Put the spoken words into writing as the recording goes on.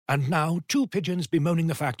And now, two pigeons bemoaning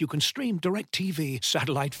the fact you can stream DirecTV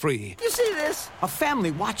satellite-free. You see this? A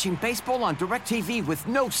family watching baseball on DirecTV with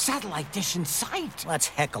no satellite dish in sight. Let's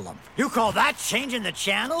heckle them. You call that changing the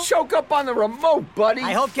channel? Choke up on the remote, buddy.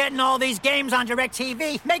 I hope getting all these games on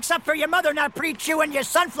DirecTV makes up for your mother not pre-chewing your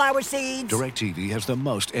sunflower seeds. DirecTV has the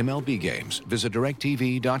most MLB games. Visit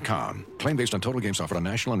DirecTV.com. Claim based on total games offered on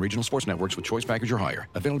national and regional sports networks with choice package or higher.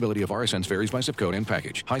 Availability of RSNs varies by zip code and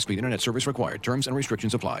package. High-speed internet service required. Terms and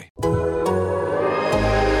restrictions apply.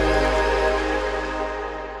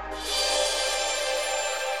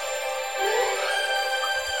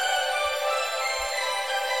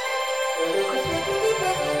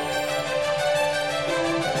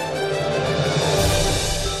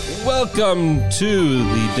 Welcome to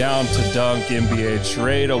the Down to Dunk NBA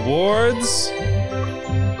Trade Awards.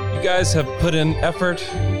 You guys have put in effort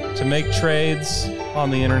to make trades on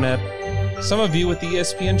the internet. Some of you with the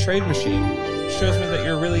ESPN trade machine. Shows me that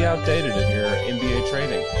you're really outdated in your NBA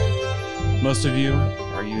trading. Most of you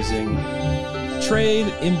are using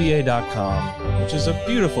TradeNBA.com, which is a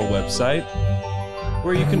beautiful website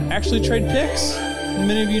where you can actually trade picks. And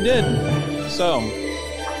many of you did. So,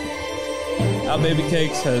 Al Baby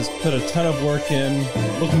Cakes has put a ton of work in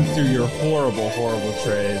looking through your horrible, horrible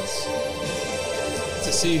trades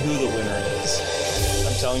to see who the winner is.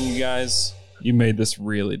 I'm telling you guys, you made this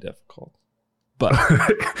really difficult. But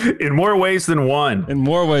in more ways than one.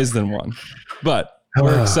 But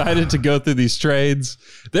we're excited to go through these trades.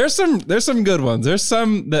 There's some good ones. There's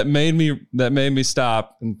some that made me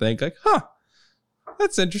stop and think like,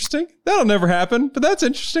 that's interesting. That'll never happen, but that's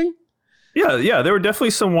interesting. Yeah. There were definitely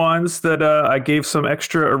some ones that I gave some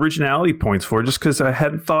extra originality points for just because I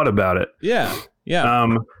hadn't thought about it. Yeah.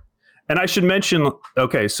 And I should mention,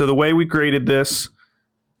 okay, so the way we graded this,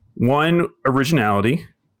 one, originality.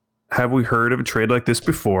 Have we heard of a trade like this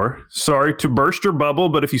before? Sorry to burst your bubble,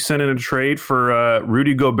 but if you sent in a trade for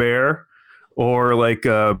Rudy Gobert or like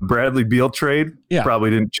a Bradley Beal trade,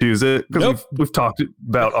 probably didn't choose it because we've talked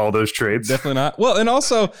about all those trades. Definitely not. Well, and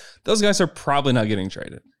also those guys are probably not getting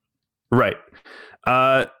traded. Right.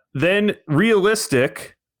 Then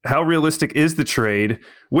realistic. How realistic is the trade?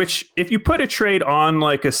 Which, if you put a trade on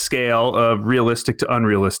like a scale of realistic to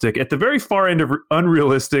unrealistic, at the very far end of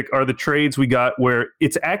unrealistic are the trades we got where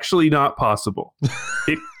it's actually not possible.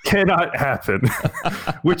 It cannot happen,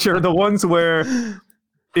 which are the ones where,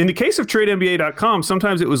 in the case of TradeNBA.com,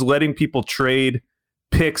 sometimes it was letting people trade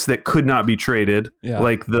picks that could not be traded,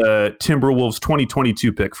 like the Timberwolves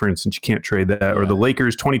 2022 pick, for instance, you can't trade that, or the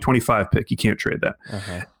Lakers 2025 pick, you can't trade that.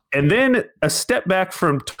 Okay. And then a step back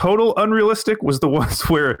from total unrealistic was the ones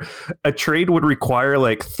where a trade would require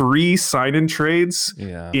like 3 sign-in trades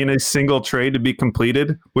in a single trade to be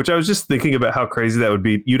completed, which I was just thinking about how crazy that would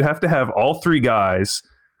be. You'd have to have all 3 guys,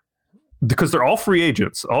 because they're all free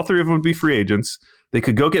agents. All 3 of them would be free agents. They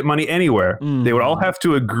could go get money anywhere. They would all have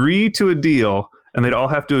to agree to a deal, and they'd all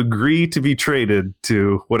have to agree to be traded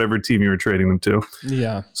to whatever team you were trading them to.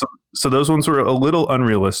 Yeah. So those ones were a little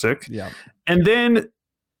unrealistic. Yeah. And then,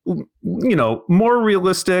 you know, more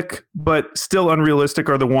realistic, but still unrealistic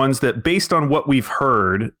are the ones that, based on what we've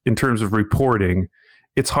heard in terms of reporting,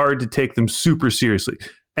 it's hard to take them super seriously.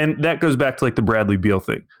 And that goes back to like the Bradley Beal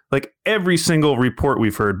thing. Like every single report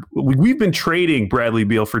we've heard, we've been trading Bradley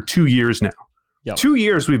Beal for 2 years now. Yep. 2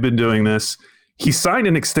 years we've been doing this. He signed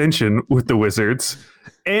an extension with the Wizards.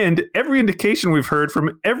 And every indication we've heard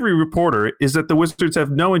from every reporter is that the Wizards have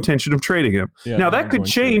no intention of trading him. Now, that could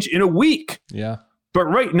change in a week. Yeah. But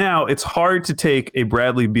right now, it's hard to take a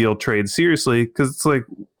Bradley Beal trade seriously because it's like,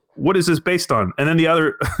 what is this based on? And then the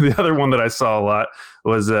other one that I saw a lot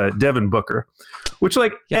was Devin Booker, which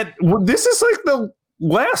this is like the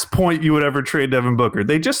last point you would ever trade Devin Booker.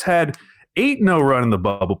 They just had 8-0 run in the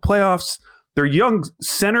bubble playoffs. Their young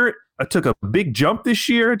center took a big jump this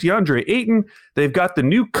year, DeAndre Ayton. They've got the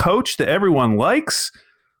new coach that everyone likes.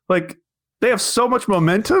 Like, they have so much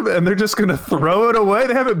momentum, and they're just going to throw it away.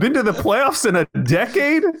 They haven't been to the playoffs in a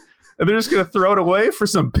decade, and they're just going to throw it away for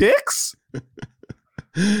some picks?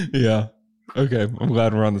 Yeah. Okay. I'm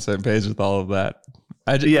glad we're on the same page with all of that.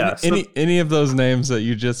 Any of those names that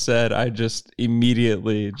you just said, I just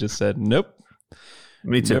immediately just said, nope.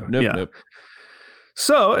 Me too. Nope.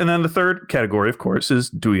 So, and then the third category, of course, is,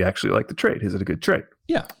 do we actually like the trade? Is it a good trade?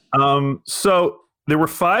 Yeah. So there were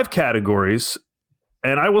 5 categories.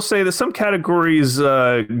 And I will say that some categories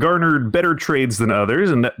garnered better trades than others,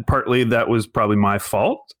 and partly that was probably my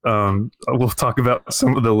fault. We'll talk about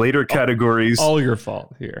some of the later categories. All your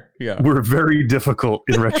fault here. Yeah, were very difficult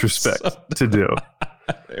in retrospect to do.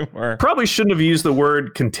 They were. Probably shouldn't have used the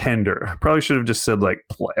word contender. Probably should have just said like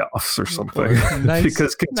playoffs or something. Nice,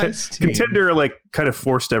 because contender like kind of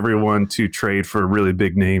forced everyone to trade for really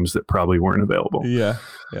big names that probably weren't available. Yeah.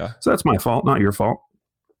 So that's my fault, not your fault.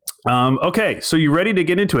 Okay, so you ready to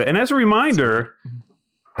get into it? And as a reminder,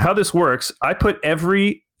 how this works, I put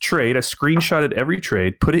every trade, I screenshotted every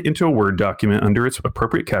trade, put it into a Word document under its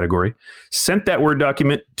appropriate category, sent that Word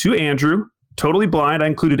document to Andrew, totally blind. I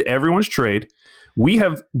included everyone's trade. We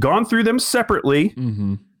have gone through them separately,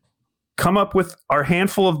 come up with our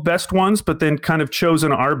handful of best ones, but then kind of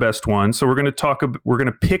chosen our best one. So we're going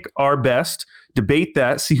to pick our best, debate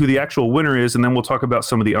that, see who the actual winner is, and then we'll talk about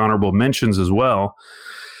some of the honorable mentions as well.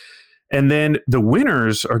 And then the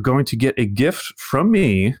winners are going to get a gift from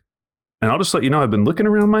me. And I'll just let you know, I've been looking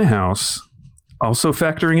around my house, also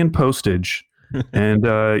factoring in postage. And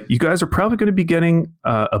you guys are probably going to be getting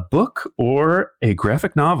a book or a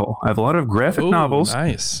graphic novel. I have a lot of graphic novels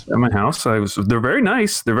nice. at my house. They're very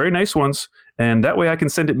nice. They're very nice ones. And that way I can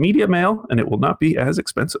send it media mail and it will not be as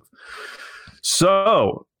expensive.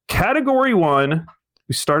 So category 1,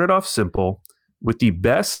 we started off simple with the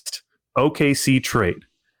best OKC trade.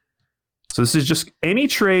 So this is just any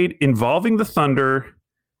trade involving the Thunder.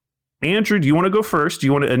 Andrew, do you want to go first? Do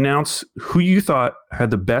you want to announce who you thought had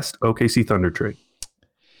the best OKC Thunder trade?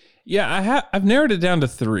 Yeah, I've narrowed it down to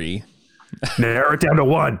 3. Narrow it down to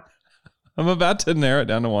 1. I'm about to narrow it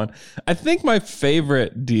down to 1. I think my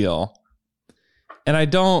favorite deal, and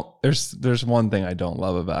there's one thing I don't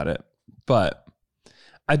love about it, but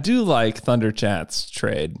I do like Thunder Chat's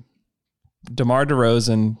trade. DeMar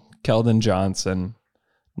DeRozan, Keldon Johnson,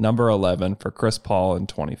 number 11 for Chris Paul and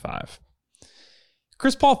 25.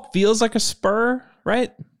 Chris Paul feels like a Spur,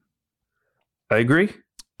 right? I agree.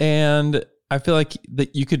 And I feel like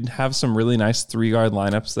that you could have some really nice 3-guard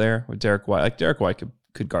lineups there with Derek White. Like Derek White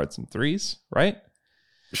could guard some threes, right?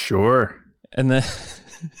 Sure. And then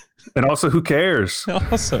and also, who cares?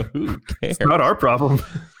 Also, who cares? It's not our problem.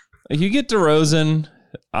 If you get DeRozan,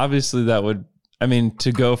 obviously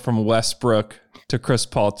to go from Westbrook to Chris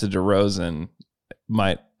Paul to DeRozan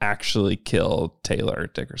might actually kill Taylor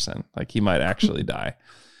Dickerson. Like he might actually die.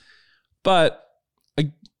 But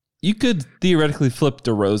you could theoretically flip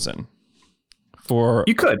DeRozan for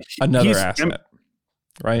another asset,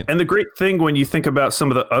 right? And the great thing when you think about some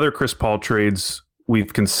of the other Chris Paul trades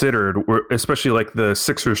we've considered, especially like the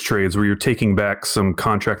Sixers trades where you're taking back some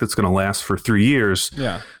contract that's going to last for 3 years.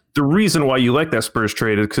 Yeah. The reason why you like that Spurs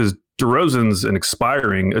trade is because DeRozan's an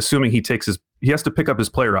expiring, assuming he has to pick up his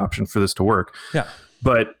player option for this to work. Yeah.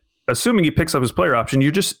 But assuming he picks up his player option,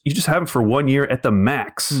 you just have him for 1 year at the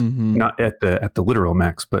max, not at the literal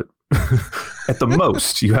max, but at the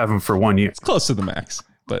most you have him for 1 year. It's close to the max,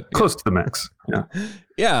 but close to the max. Yeah.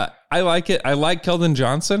 Yeah. I like it. I like Keldon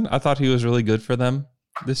Johnson. I thought he was really good for them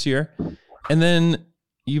this year. And then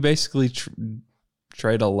you basically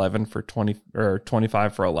trade 11 for 20 or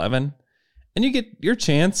 25 for 11 and you get your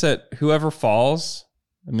chance at whoever falls.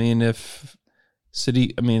 I mean, if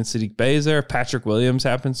Sadiq Bey is there. Patrick Williams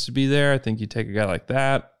happens to be there. I think you take a guy like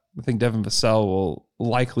that. I think Devin Vassell will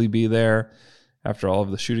likely be there after all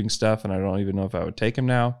of the shooting stuff, and I don't even know if I would take him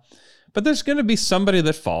now. But there's going to be somebody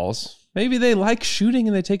that falls. Maybe they like shooting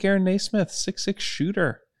and they take Aaron Naismith, 6'6"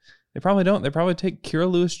 shooter. They probably don't. They probably take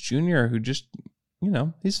Kira Lewis Jr., who just,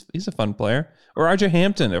 he's a fun player. Or RJ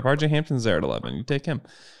Hampton. If RJ Hampton's there at 11, you take him.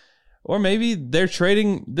 Or maybe they're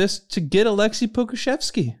trading this to get Alexei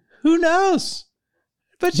Pokusevsky. Who knows?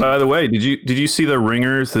 By the way, did you see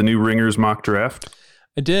the new Ringers mock draft?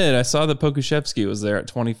 I did. I saw that Pokusevsky was there at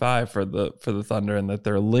 25 for the Thunder, and that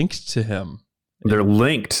they're linked to him. They're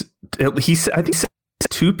linked. I think he said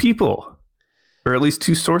 2 people, or at least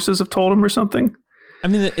 2 sources have told him or something. I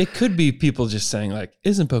mean, it could be people just saying like,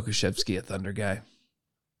 "Isn't Pokusevsky a Thunder guy?"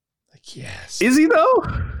 Like, yes. Is he though?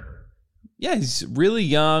 Yeah, he's really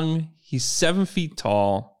young. He's 7 feet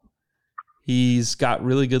tall. He's got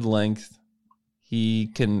really good length. He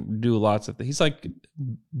can do lots of things. He's like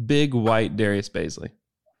big white Darius Bazley.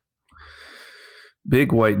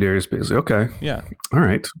 Big white Darius Bazley. Okay. Yeah. All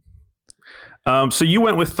right. So you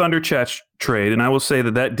went with Thunder Chat's trade, and I will say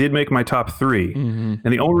that did make my top 3. Mm-hmm.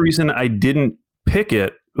 And the only reason I didn't pick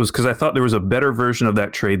it was because I thought there was a better version of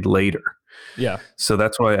that trade later. Yeah. So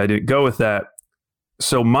that's why I didn't go with that.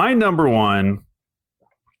 So my number 1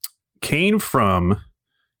 came from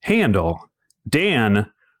Handle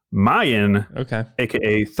Dan Mayan,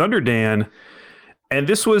 aka Thunder Dan, and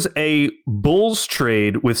this was a Bulls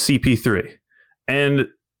trade with CP3. And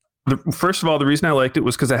first of all, the reason I liked it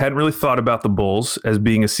was because I hadn't really thought about the Bulls as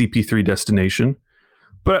being a CP3 destination.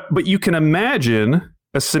 But you can imagine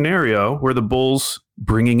a scenario where the Bulls,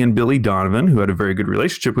 bringing in Billy Donovan, who had a very good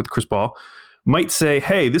relationship with Chris Paul, might say,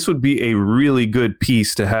 hey, this would be a really good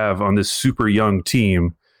piece to have on this super young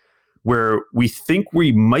team where we think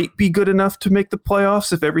we might be good enough to make the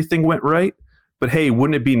playoffs if everything went right. But hey,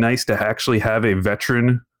 wouldn't it be nice to actually have a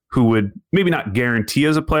veteran who would maybe not guarantee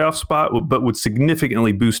us a playoff spot, but would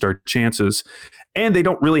significantly boost our chances? And they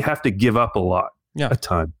don't really have to give up a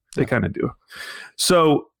ton. They kind of do.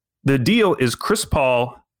 So the deal is Chris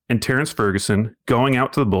Paul and Terrence Ferguson going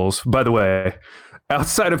out to the Bulls. By the way,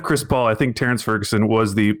 outside of Chris Paul, I think Terrence Ferguson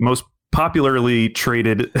was the most popularly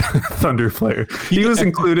traded Thunder player. He was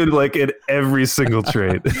included like in every single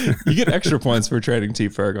trade. You get extra points for trading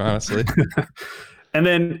T-Ferg, honestly. And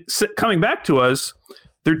then coming back to us,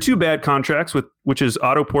 there are two bad contracts, which is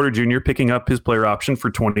Otto Porter Jr. picking up his player option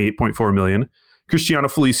for $28.4 million, Cristiano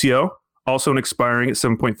Felicio, also an expiring at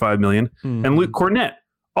 $7.5 million, and Luke Cornett,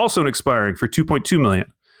 also an expiring for $2.2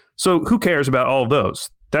 million. So who cares about all of those?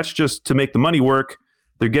 That's just to make the money work.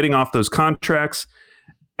 They're getting off those contracts.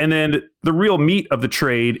 And then the real meat of the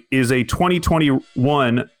trade is a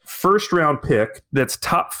 2021 first-round pick that's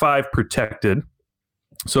top 5 protected.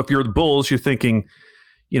 So if you're the Bulls, you're thinking,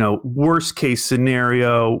 worst case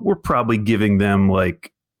scenario, we're probably giving them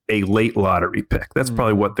like a late lottery pick. That's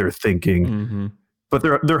probably what they're thinking. But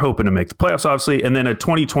they're hoping to make the playoffs, obviously. And then a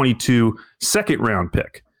 2022 second-round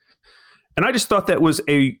pick. And I just thought that was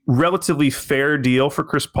a relatively fair deal for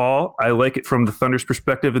Chris Paul. I like it from the Thunder's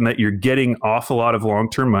perspective in that you're getting off a lot of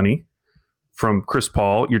long-term money from Chris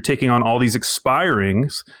Paul. You're taking on all these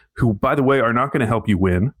expirings who, by the way, are not going to help you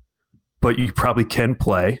win, but you probably can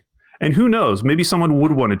play. And who knows, maybe someone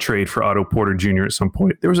would want to trade for Otto Porter Jr. at some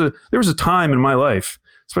point. There was a time in my life,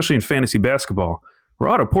 especially in fantasy basketball, where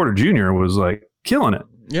Otto Porter Jr. was like killing it.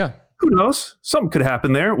 Yeah. Who knows? Something could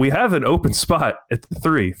happen there. We have an open spot at the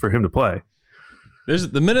 3 for him to play.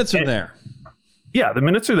 The minutes are there. Yeah, the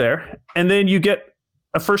minutes are there. And then you get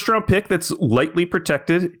a first-round pick that's lightly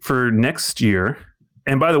protected for next year.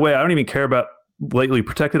 And by the way, I don't even care about lightly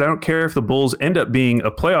protected. I don't care if the Bulls end up being a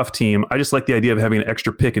playoff team. I just like the idea of having an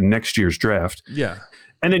extra pick in next year's draft. Yeah.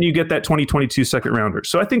 And then you get that 2022 second-rounder.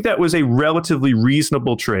 So I think that was a relatively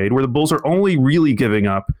reasonable trade where the Bulls are only really giving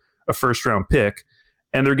up a first-round pick,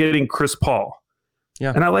 and they're getting Chris Paul.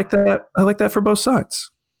 Yeah. And I like that. I like that for both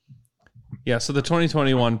sides. Yeah, so the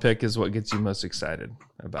 2021 pick is what gets you most excited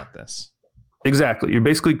about this. Exactly. You're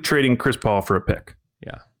basically trading Chris Paul for a pick.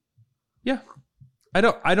 Yeah. Yeah. I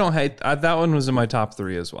don't hate that one. Was in my top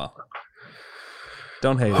 3 as well.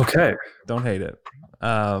 Don't hate it. Okay. Don't hate it.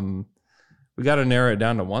 We got to narrow it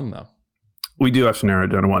down to 1 though. We do have to narrow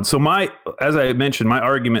it down to 1. So as I mentioned, my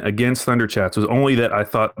argument against Thunder Chats was only that I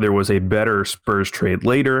thought there was a better Spurs trade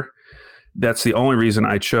later. That's the only reason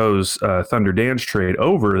I chose Thunder Dan's trade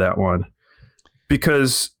over that one.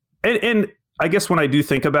 Because, and I guess when I do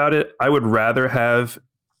think about it, I would rather have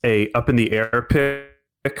a up in the air pick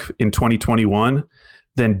in 2021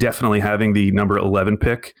 than definitely having the number 11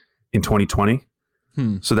 pick in 2020.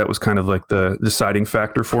 So that was kind of like the deciding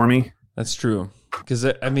factor for me. That's true. Because,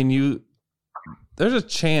 I mean, there's a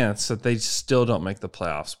chance that they still don't make the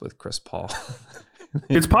playoffs with Chris Paul.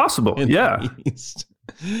 It's possible. Yeah.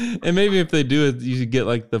 And maybe if they do it, you get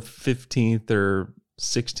like the 15th or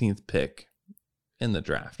 16th pick in the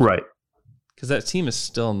draft. Right. Because that team is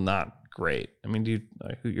still not great. I mean,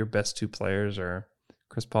 who your best 2 players are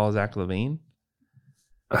Chris Paul and Zach LaVine?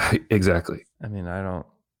 Exactly. I mean, I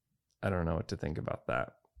don't know what to think about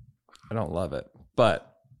that. I don't love it. But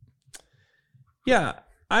yeah,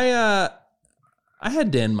 I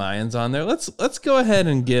had Dan Mayans on there. Let's go ahead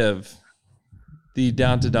and give the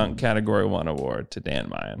Down to Dunk Category 1 award to Dan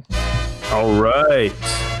Mayan. All right.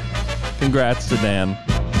 Congrats to Dan.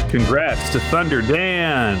 Congrats to Thunder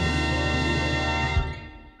Dan.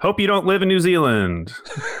 Hope you don't live in New Zealand.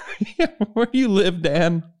 Where do you live,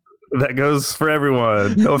 Dan? That goes for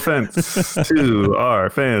everyone. No offense to our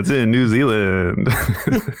fans in New Zealand.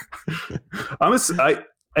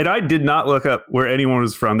 I did not look up where anyone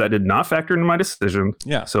was from. That did not factor into my decision.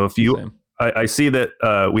 Yeah. So if you, I see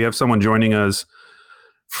that we have someone joining us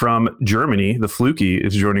from Germany. The Fluky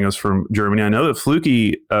is joining us from Germany. I know that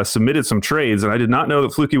Fluky submitted some trades, and I did not know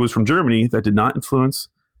that Fluky was from Germany. That did not influence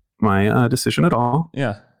my decision at all.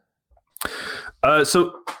 Yeah.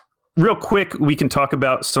 So real quick, we can talk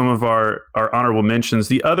about some of our honorable mentions.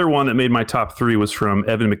 The other one that made my top 3 was from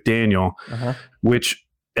Evan McDaniel, which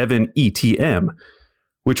Evan ETM,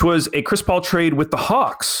 which was a Chris Paul trade with the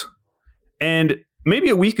Hawks. And maybe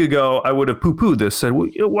a week ago, I would have poo-pooed this, said, well,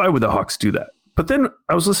 why would the Hawks do that? But then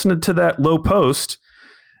I was listening to that Low Post,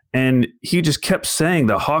 and he just kept saying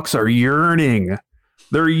the Hawks are yearning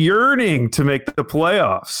They're yearning to make the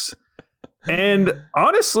playoffs. And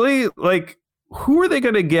honestly, like, who are they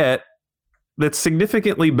going to get that's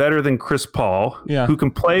significantly better than Chris Paul, who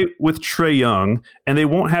can play with Trae Young, and they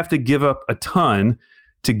won't have to give up a ton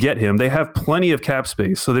to get him? They have plenty of cap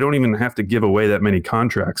space, so they don't even have to give away that many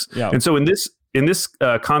contracts. Yeah. And so in this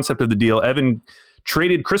concept of the deal, Evan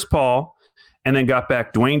traded Chris Paul and then got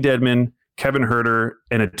back Dwayne Dedmon, Kevin Huerter,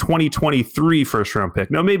 and a 2023 first-round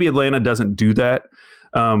pick. Now, maybe Atlanta doesn't do that,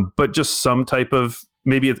 but just some type of,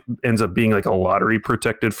 maybe it ends up being like a lottery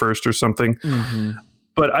protected first or something. Mm-hmm.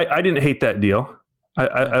 But I didn't hate that deal.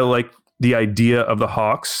 I like the idea of the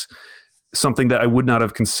Hawks, something that I would not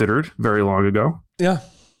have considered very long ago. Yeah.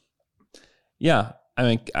 Yeah. I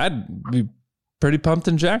mean, I'd be pretty pumped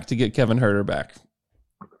and jacked to get Kevin Huerter back.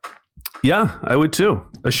 Yeah, I would too.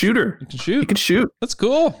 A shooter. He can shoot. That's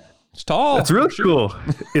cool. It's tall. That's really cool.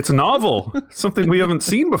 It's novel. Something we haven't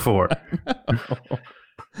seen before.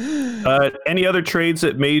 Any other trades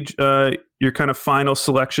that made your kind of final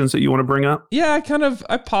selections that you want to bring up? Yeah,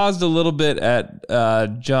 I paused a little bit at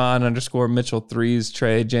John_Mitchell3's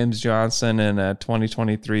trade, James Johnson, and a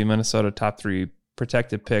 2023 Minnesota top 3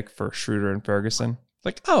 protected pick for Schroeder and Ferguson.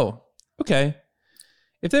 Like, oh, okay.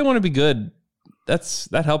 If they want to be good,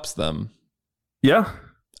 that helps them. Yeah.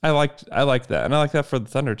 I like that. And I like that for the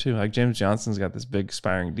Thunder too. Like, James Johnson's got this big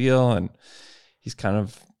expiring deal, and he's kind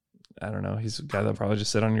of, I don't know, he's a guy that'll probably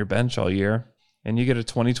just sit on your bench all year. And you get a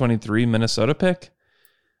 2023 Minnesota pick.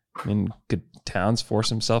 I mean, could Towns force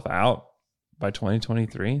himself out by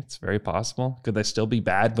 2023? It's very possible. Could they still be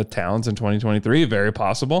bad with Towns in 2023? Very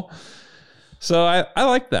possible. So I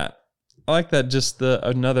like that. I like that, just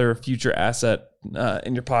another future asset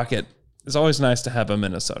in your pocket. It's always nice to have a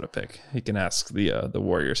Minnesota pick. You can ask the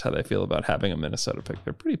Warriors how they feel about having a Minnesota pick.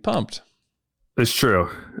 They're pretty pumped. It's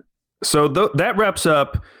true. So that wraps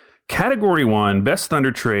up Category 1, Best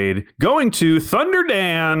Thunder Trade, going to Thunder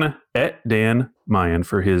Dan at Dan Mayan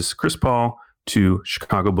for his Chris Paul to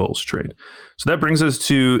Chicago Bulls trade. So that brings us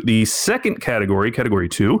to the second category, Category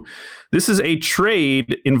 2. This is a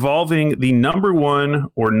trade involving the number 1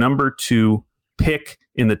 or number 2 pick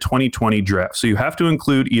in the 2020 draft. So you have to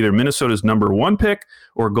include either Minnesota's number 1 pick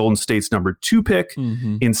or Golden State's number 2 pick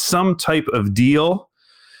in some type of deal.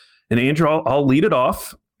 And Andrew, I'll lead it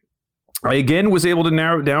off. I again was able to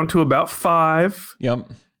narrow it down to about 5. Yep.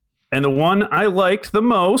 And the one I liked the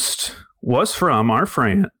most was from our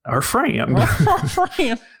friend, the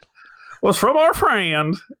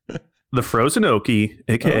Frozen Okie,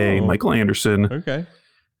 aka Michael Anderson. Okay.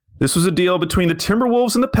 This was a deal between the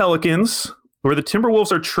Timberwolves and the Pelicans, where the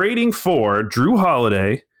Timberwolves are trading for Drew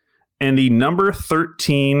Holiday and the number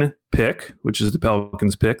 13 pick, which is the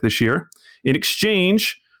Pelicans pick this year, in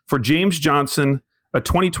exchange for James Johnson, a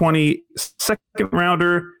 2020 second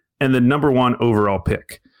rounder, and the number 1 overall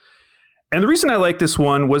pick. And the reason I like this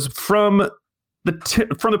one was from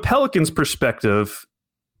the Pelicans' perspective,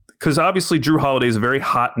 because obviously Drew Holiday is a very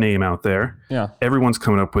hot name out there. Yeah. Everyone's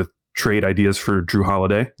coming up with trade ideas for Drew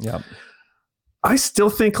Holiday. Yeah. I still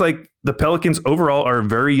think like the Pelicans overall are a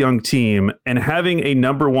very young team, and having a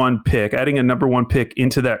number 1 pick, adding a number 1 pick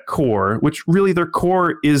into that core, which really their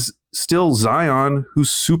core is still Zion, who's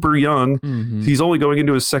super young. Mm-hmm. He's only going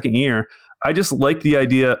into his second year. I just like the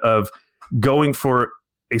idea of going for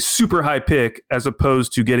a super high pick as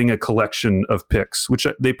opposed to getting a collection of picks, which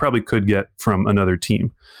they probably could get from another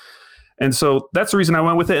team. And so that's the reason I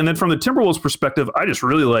went with it. And then from the Timberwolves perspective, I just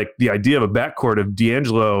really like the idea of a backcourt of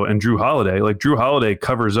D'Angelo and Drew Holiday. Like, Drew Holiday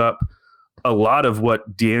covers up a lot of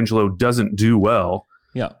what D'Angelo doesn't do well.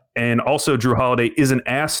 Yeah. And also Drew Holiday isn't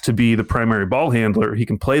asked to be the primary ball handler. He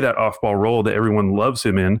can play that off-ball role that everyone loves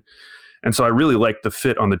him in. And so I really like the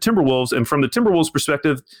fit on the Timberwolves. And from the Timberwolves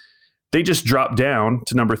perspective, they just drop down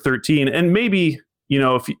to number 13. And maybe,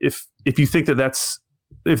 if you think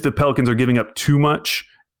if the Pelicans are giving up too much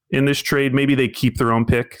in this trade, maybe they keep their own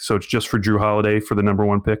pick. So it's just for Drew Holiday for the number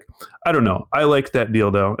 1 pick. I don't know. I like that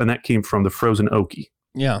deal though. And that came from the Frozen Okie.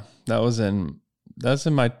 Yeah, that's in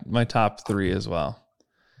my top 3 as well.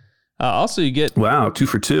 Also, you get 2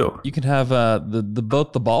 for 2. You can have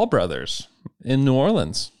both the Ball brothers in New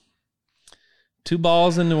Orleans. 2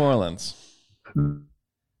 balls in New Orleans.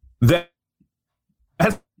 That's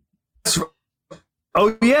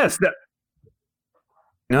oh yes.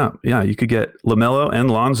 Yeah. You could get LaMelo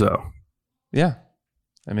and Lonzo. Yeah,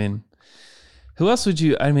 I mean, who else would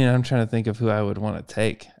you? I mean, I'm trying to think of who I would want to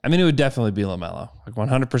take. I mean, it would definitely be LaMelo, like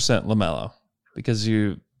 100% LaMelo, because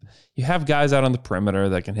you have guys out on the perimeter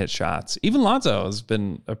that can hit shots. Even Lonzo has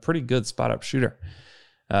been a pretty good spot up shooter.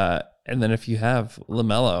 And then if you have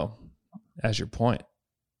LaMelo as your point,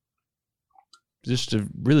 Just a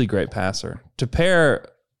really great passer. To pair,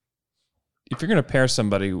 if you're going to pair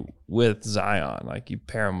somebody with Zion, like you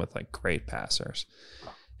pair him with like great passers.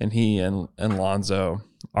 And he and Lonzo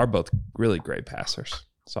are both really great passers.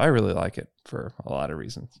 So I really like it for a lot of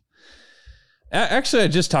reasons. Actually, I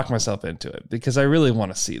just talked myself into it because I really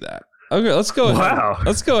want to see that. Okay, let's go ahead.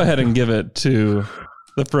 Let's go ahead and give it to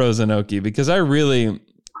the Frozen Okie because I really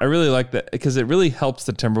like that because it really helps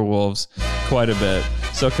the Timberwolves quite a bit.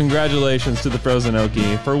 So congratulations to the Frozen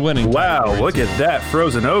Okie for winning. Wow, look at that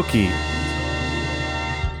Frozen Okie.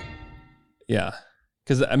 Yeah.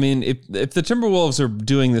 Because, I mean, if the Timberwolves are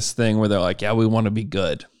doing this thing where they're like, yeah, we want to be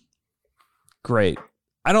good. Great.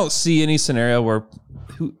 I don't see any scenario where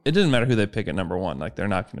it doesn't matter who they pick at number one. Like, they're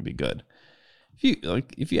not going to be good.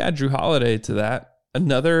 If you add Drew Holiday to that,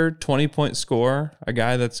 another 20-point scorer, a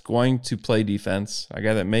guy that's going to play defense, a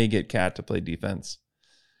guy that may get Cat to play defense,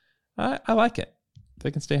 I like it. If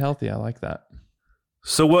they can stay healthy, I like that.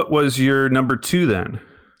 So what was your number two then?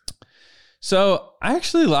 So I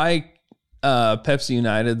actually like Pepsi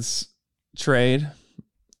United's trade.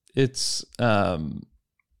 It's let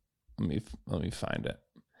me find it.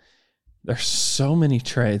 There's so many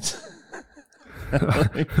trades. So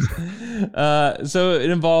it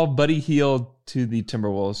involved Buddy Hield to the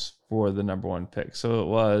Timberwolves for the number one pick. So it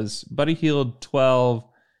was Buddy Hield 12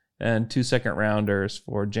 and 2 second rounders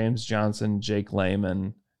for James Johnson, Jake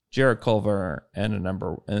Layman, Jarrett Culver, and the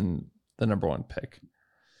number one pick.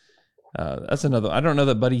 That's another. I don't know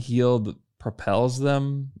that Buddy Hield propels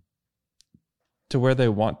them to where they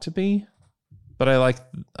want to be, but I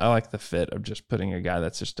like the fit of just putting a guy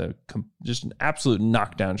that's just an absolute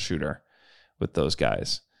knockdown shooter with those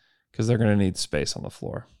guys because they're going to need space on the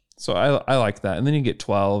floor. So I like that. And then you get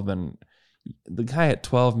 12, and the guy at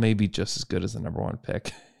 12 may be just as good as the number one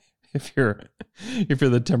pick if you're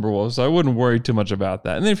the Timberwolves. So I wouldn't worry too much about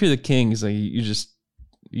that. And then if you're the Kings, like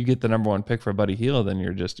you get the number one pick for Buddy Hield, then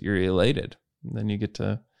you're elated. And then you get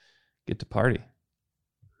to party.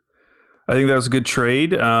 I think that was a good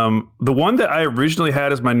trade. The one that I originally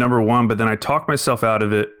had as my number one, but then I talked myself out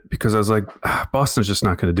of it because I was like, Boston's just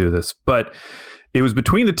not going to do this. But it was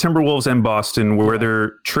between the Timberwolves and Boston where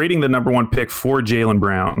they're trading the number one pick for Jaylen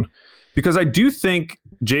Brown. Because I do think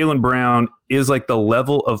Jaylen Brown is like the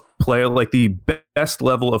level of player, like the best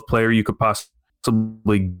level of player you could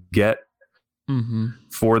possibly get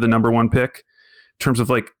for the number one pick. In terms of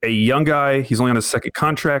like a young guy, he's only on his second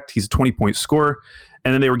contract. He's a 20-point scorer.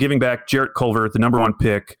 And then they were giving back Jarrett Culver, the number one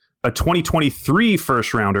pick, a 2023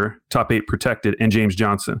 first rounder, top 8 protected, and James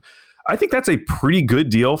Johnson. I think that's a pretty good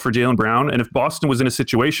deal for Jaylen Brown. And if Boston was in a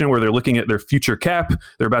situation where they're looking at their future cap,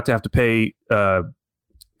 they're about to have to pay,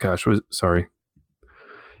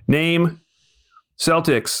 name,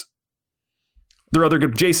 Celtics, their other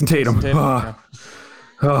good, Jason Tatum. Got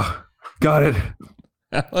it.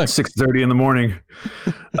 6:30 in the morning.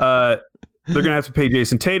 They're going to have to pay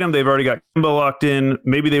Jason Tatum. They've already got Kemba locked in.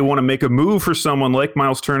 Maybe they want to make a move for someone like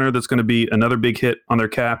Miles Turner that's going to be another big hit on their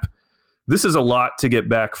cap. This is a lot to get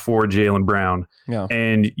back for Jaylen Brown. Yeah.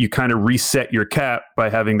 And you kind of reset your cap by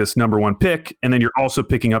having this number one pick, and then you're also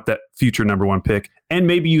picking up that future number one pick. And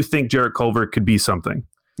maybe you think Jarrett Culver could be something.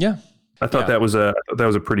 Yeah. I thought that was a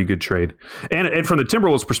pretty good trade. And from the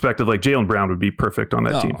Timberwolves perspective, like Jaylen Brown would be perfect on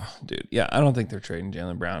that team. Dude. Yeah, I don't think they're trading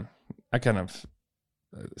Jaylen Brown. I kind of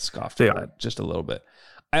scoffed at that just a little bit.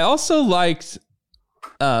 I also liked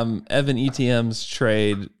Evan ETM's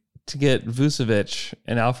trade to get Vucevic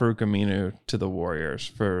and Al-Farouq Aminu to the Warriors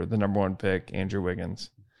for the number one pick, Andrew Wiggins,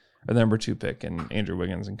 or the number two pick, and Andrew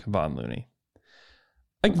Wiggins and Kevon Looney.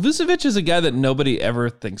 Like, Vucevic is a guy that nobody ever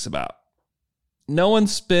thinks about. No one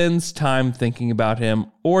spends time thinking about him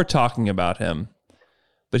or talking about him,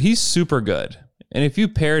 but he's super good. And if you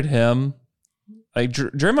paired him, like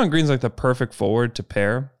Draymond Green's like the perfect forward to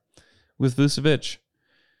pair with Vucevic.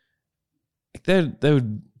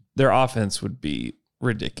 Their offense would be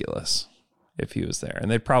ridiculous if he was there.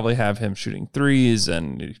 And they'd probably have him shooting threes,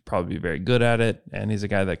 and he'd probably be very good at it. And he's a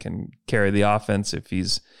guy that can carry the offense if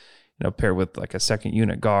he's, paired with like a second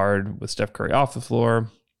unit guard with Steph Curry off the floor.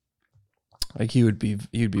 Like he'd be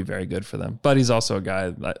very good for them. But he's also a guy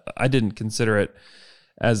that I didn't consider it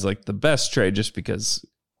as like the best trade just because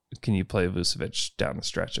can you play Vucevic down the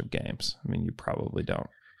stretch of games? I mean, you probably don't.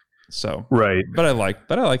 So right. But I like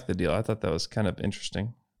the deal. I thought that was kind of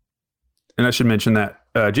interesting. And I should mention that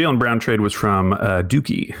Jaylen Brown trade was from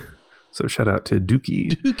Dookie. So shout out to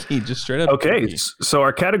Dookie. Dookie, just straight up. Okay, Dookie. So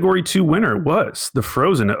our category 2 winner was the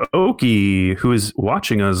Frozen Okie, who is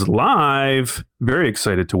watching us live. Very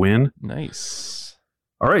excited to win. Nice.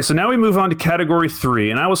 All right, so now we move on to category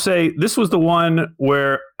 3. And I will say this was the one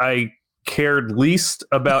where I cared least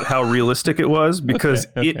about how realistic it was because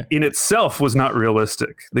it in itself was not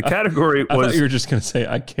realistic. The category I was. thought you were just going to say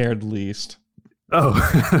I cared least. Oh,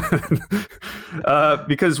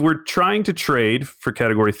 because we're trying to trade for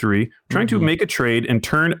category 3, trying to make a trade and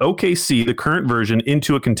turn OKC, the current version,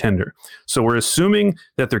 into a contender. So we're assuming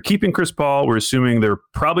that they're keeping Chris Paul. We're assuming they're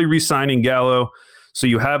probably re-signing Gallo. So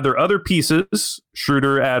you have their other pieces,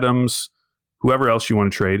 Schroeder, Adams, whoever else you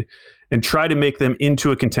want to trade, and try to make them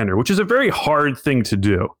into a contender, which is a very hard thing to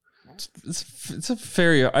do. It's a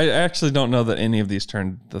very. I actually don't know that any of these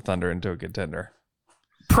turned the Thunder into a contender.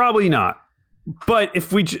 Probably not. But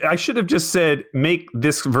I should have just said, make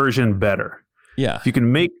this version better. Yeah. If you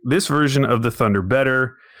can make this version of the Thunder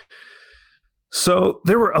better. So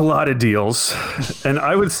there were a lot of deals. And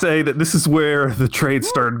I would say that this is where the trade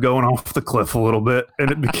started going off the cliff a little bit.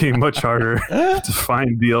 And it became much harder to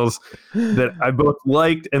find deals that I both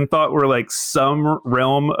liked and thought were like some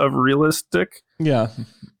realm of realistic. Yeah.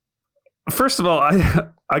 First of all,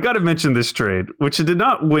 I got to mention this trade, which it did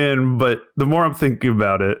not win, but the more I'm thinking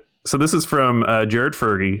about it. So this is from Jared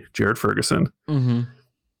Ferguson. Mm-hmm.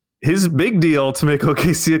 His big deal to make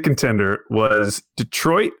OKC a contender was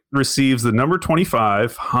Detroit receives the number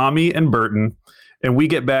 25, Hami and Burton, and we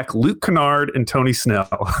get back Luke Kennard and Tony Snell.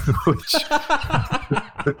 Which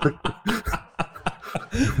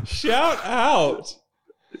Shout out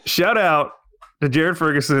to Jared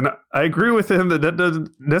Ferguson. I agree with him that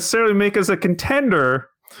doesn't necessarily make us a contender,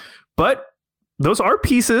 but those are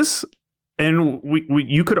pieces. And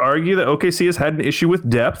you could argue that OKC has had an issue with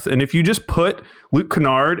depth. And if you just put Luke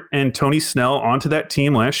Kennard and Tony Snell onto that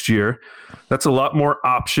team last year, that's a lot more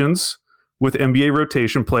options with NBA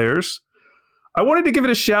rotation players. I wanted to give it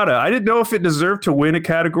a shout out. I didn't know if it deserved to win a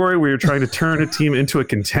category where you're trying to turn a team into a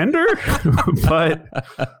contender, but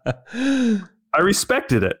I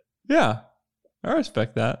respected it. Yeah, I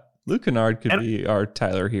respect that. Luke Kennard could be our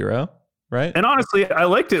Tyler Hero, right? And honestly, I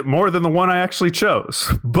liked it more than the one I actually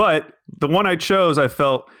chose. But the one I chose, I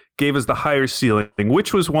felt gave us the higher ceiling,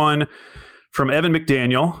 which was one from Evan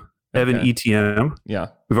McDaniel, Evan ETM. Yeah.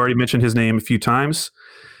 We've already mentioned his name a few times.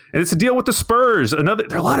 And it's a deal with the Spurs. There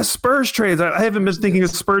are a lot of Spurs trades. I haven't been thinking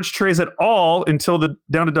of Spurs trades at all until the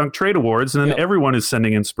Down to Dunk Trade Awards. And then everyone is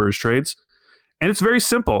sending in Spurs trades. And it's very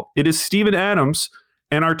simple. It is Steven Adams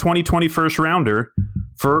and our 2020 first rounder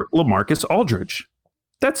for LaMarcus Aldridge.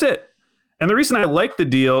 That's it. And the reason I like the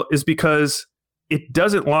deal is because it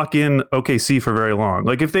doesn't lock in OKC for very long.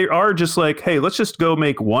 Like if they are just like, hey, let's just go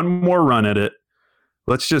make one more run at it.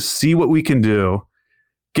 Let's just see what we can do.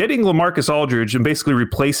 Getting LaMarcus Aldridge and basically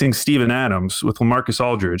replacing Steven Adams with LaMarcus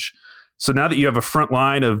Aldridge. So now that you have a front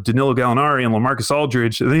line of Danilo Gallinari and LaMarcus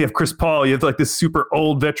Aldridge, and then you have Chris Paul, you have like this super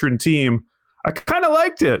old veteran team. I kind of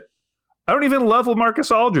liked it. I don't even love LaMarcus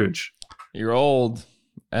Aldridge. You're old.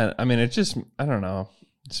 And I mean, it just, I don't know.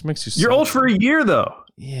 It just makes you You're old for a year though.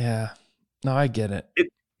 Yeah. No, I get it.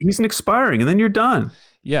 He's an expiring and then you're done.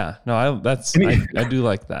 Yeah. No, I do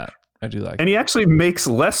like that. I do like and he actually makes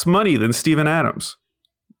less money than Steven Adams.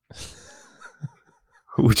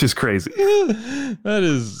 Which is crazy. That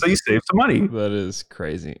is so you save some money. That is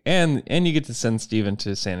crazy. And you get to send Steven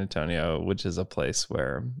to San Antonio, which is a place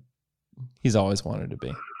where he's always wanted to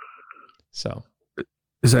be. So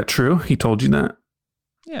is that true? He told you that?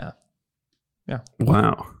 Yeah. Yeah.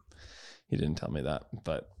 Wow. He didn't tell me that,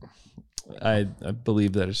 but I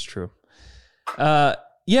believe that is true.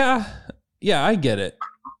 Yeah, I get it.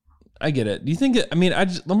 Do you think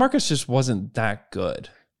LaMarcus just wasn't that good?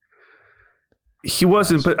 He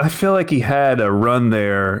wasn't, but I feel like he had a run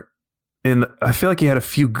there, and I feel like he had a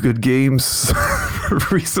few good games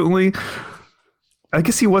recently. I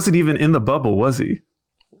guess he wasn't even in the bubble, was he?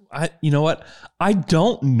 You know what? I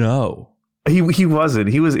don't know. He wasn't.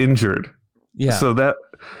 He was injured. Yeah. So that,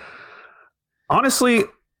 honestly,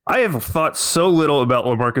 I have thought so little about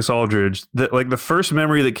LaMarcus Aldridge that like the first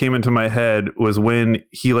memory that came into my head was when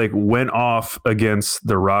he like went off against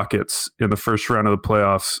the Rockets in the first round of the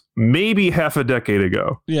playoffs, maybe half a decade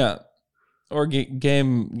ago. Yeah. Or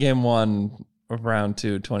game 1 of round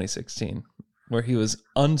 2, 2016, where he was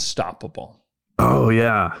unstoppable. Oh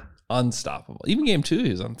yeah. Unstoppable. Even game 2, he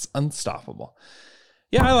was unstoppable.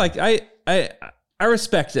 Yeah. I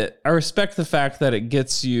respect it. I respect the fact that it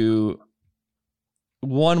gets you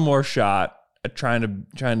one more shot at trying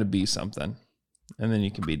to be something, and then you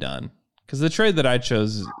can be done. Because the trade that I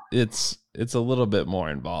chose, it's a little bit more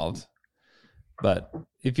involved. But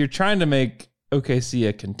if you're trying to make OKC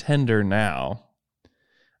a contender now,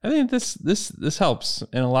 I think this helps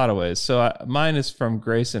in a lot of ways. So mine is from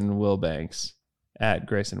Grayson Wilbanks at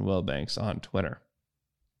Grayson Wilbanks on Twitter.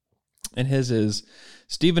 And his is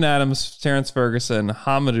Steven Adams, Terrence Ferguson,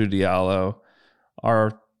 Hamidou Diallo,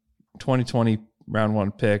 our 2020 round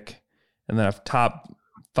 1 pick, and then a top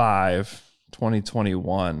 5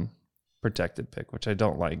 2021 protected pick, which I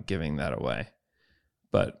don't like giving that away.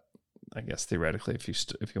 But I guess theoretically,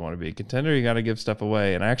 if you want to be a contender, you got to give stuff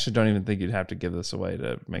away. And I actually don't even think you'd have to give this away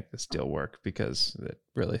to make this deal work, because it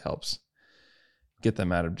really helps get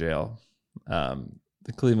them out of jail.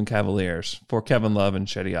 The Cleveland Cavaliers for Kevin Love and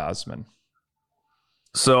Cedi Osman.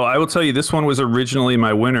 So I will tell you, this one was originally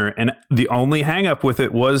my winner, and the only hang up with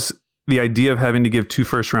it was the idea of having to give 2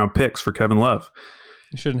 first-round picks for Kevin Love.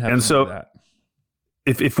 You shouldn't have to do that.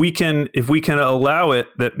 If we can allow it,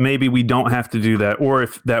 that maybe we don't have to do that, or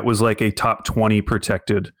if that was like a top 20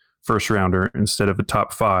 protected first rounder instead of a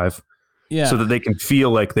top 5, so that they can feel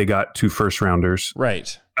like they got 2 first rounders.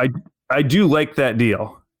 Right. I do like that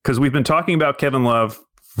deal, because we've been talking about Kevin Love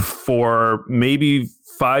for maybe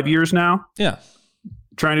 5 years now. Yeah.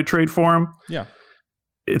 Trying to trade for him. Yeah.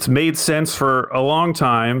 It's made sense for a long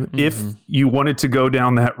time if you wanted to go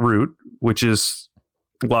down that route, which is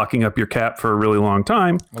locking up your cap for a really long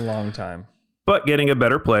time. A long time. But getting a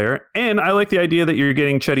better player. And I like the idea that you're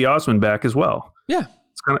getting Cedi Osman back as well. Yeah.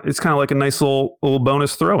 It's kind of like a nice little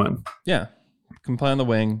bonus throw-in. Yeah. Can play on the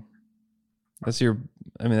wing. That's your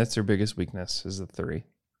biggest weakness is the 3.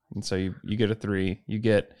 And so you get a 3. You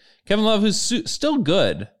get Kevin Love, who's still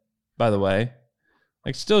good, by the way.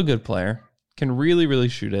 Like, still a good player. Can really, really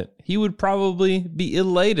shoot it. He would probably be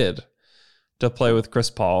elated to play with Chris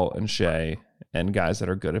Paul and Shea and guys that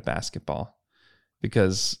are good at basketball,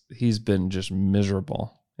 because he's been just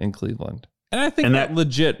miserable in Cleveland. And I think that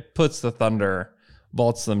legit puts the Thunder,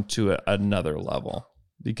 vaults them to another level,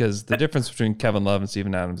 because the difference between Kevin Love and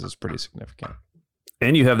Steven Adams is pretty significant.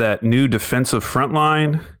 And you have that new defensive front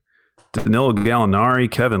line, Danilo Gallinari,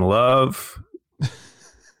 Kevin Love,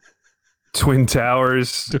 Twin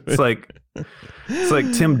Towers. It's like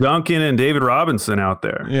Tim Duncan and David Robinson out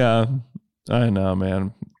there. Yeah, I know,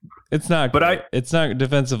 man. It's not, but it's not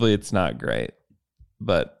defensively. It's not great,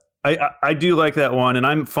 but I do like that one, and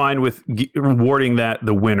I'm fine with rewarding that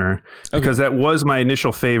the winner, because that was my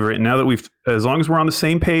initial favorite. And now that as long as we're on the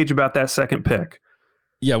same page about that second pick,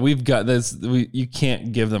 yeah, we've got this. You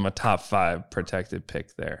can't give them a top 5 protected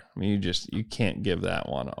pick there. I mean, you can't give that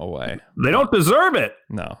one away. They don't deserve it.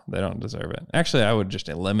 No, they don't deserve it. Actually, I would just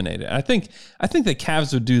eliminate it. I think the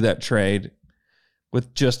Cavs would do that trade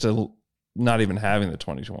with just not even having the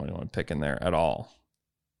 2021 pick in there at all.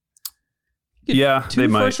 Yeah, 2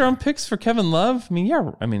 first-round picks for Kevin Love. I mean, good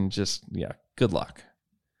luck. Good luck.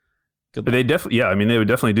 They definitely, they would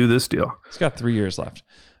definitely do this deal. He's got 3 years left,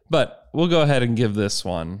 but we'll go ahead and give this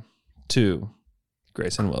one to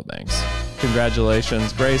Grayson Wilbanks.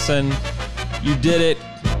 Congratulations, Grayson. You did it,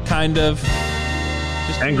 kind of.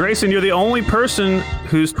 And Grayson, you're the only person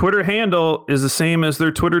whose Twitter handle is the same as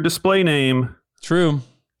their Twitter display name. True.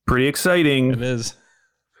 Pretty exciting. It is.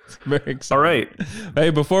 It's very exciting. All right. Hey,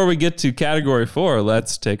 before we get to category 4,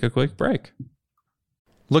 let's take a quick break.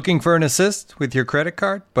 Looking for an assist with your credit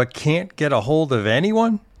card, but can't get a hold of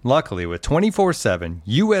anyone? Luckily, with 24/7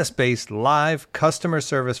 U.S.-based live customer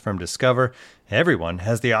service from Discover, everyone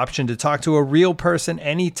has the option to talk to a real person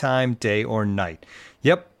anytime, day or night.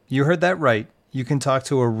 Yep, you heard that right. You can talk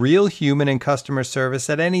to a real human in customer service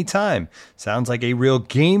at any time. Sounds like a real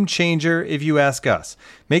game changer if you ask us.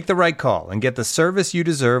 Make the right call and get the service you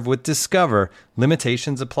deserve with Discover.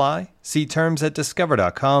 Limitations apply. See terms at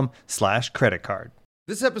discover.com/creditcard.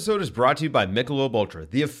 This episode is brought to you by Michelob Ultra,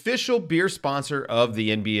 the official beer sponsor of the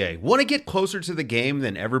NBA. Want to get closer to the game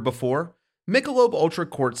than ever before? Michelob Ultra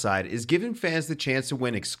Courtside is giving fans the chance to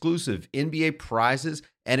win exclusive NBA prizes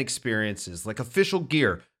and experiences like official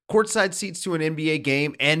gear, courtside seats to an NBA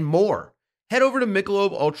game, and more. Head over to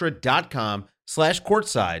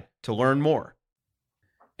MichelobUltra.com/courtside to learn more.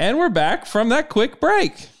 And we're back from that quick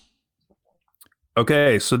break.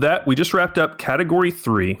 Okay, so that we just wrapped up category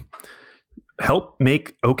 3. Help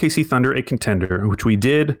make OKC Thunder a contender, which we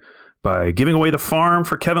did by giving away the farm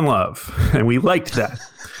for Kevin Love. And we liked that.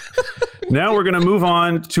 Now we're going to move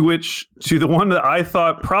on to the one that I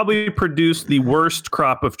thought probably produced the worst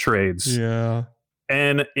crop of trades. Yeah.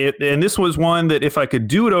 And this was one that if I could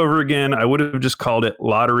do it over again, I would have just called it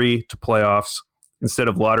lottery to playoffs instead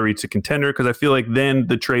of lottery to contender, because I feel like then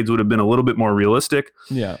the trades would have been a little bit more realistic.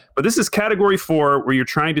 Yeah. But this is category 4, where you're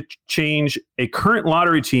trying to change a current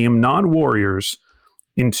lottery team, non-Warriors,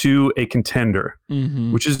 into a contender,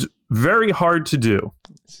 which is very hard to do.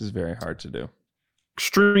 This is very hard to do.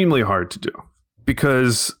 Extremely hard to do,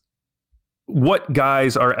 because what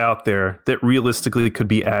guys are out there that realistically could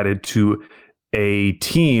be added to a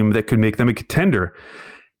team that could make them a contender?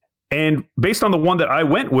 And based on the one that I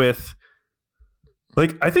went with,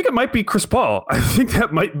 like, I think it might be Chris Paul. I think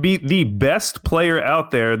that might be the best player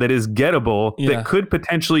out there that is gettable, that could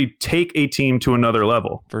potentially take a team to another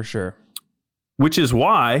level. For sure. Which is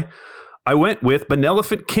why I went with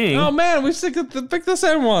Benelephant King. Oh, man, we picked the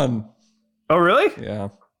same one. Oh, really? Yeah.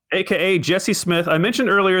 AKA Jesse Smith. I mentioned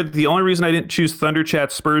earlier that the only reason I didn't choose Thunder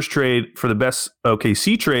Chat Spurs trade for the best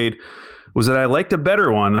OKC trade was that I liked a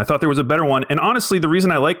better one. I thought there was a better one. And honestly, the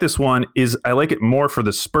reason I like this one is I like it more for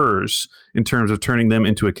the Spurs in terms of turning them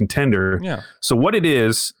into a contender. Yeah. So what it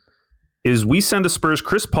is we send the Spurs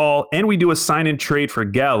Chris Paul and we do a sign-in trade for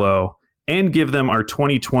Gallo and give them our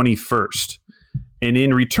 2020 first. And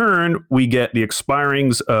in return, we get the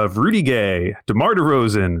expirings of Rudy Gay, DeMar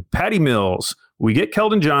DeRozan, Patty Mills. We get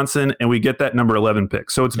Keldon Johnson, and we get that number 11 pick.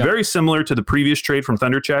 So it's very similar to the previous trade from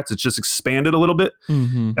Thunder Chats. It's just expanded a little bit.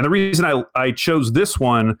 Mm-hmm. And the reason I chose this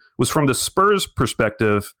one was from the Spurs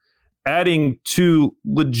perspective, adding two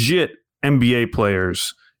legit NBA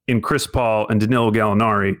players in Chris Paul and Danilo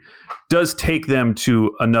Gallinari does take them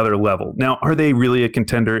to another level. Now, are they really a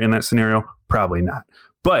contender in that scenario? Probably not.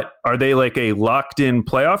 But are they like a locked-in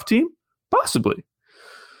playoff team? Possibly.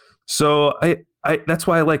 So that's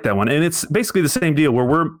why I like that one. And it's basically the same deal where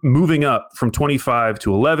we're moving up from 25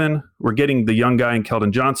 to 11. We're getting the young guy in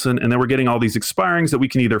Keldon Johnson, and then we're getting all these expirings that we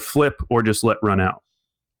can either flip or just let run out.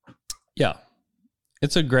 Yeah.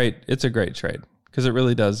 It's a great trade because it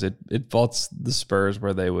really does. It vaults the Spurs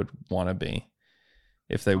where they would want to be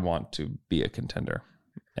if they want to be a contender.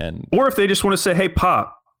 Or if they just want to say, hey,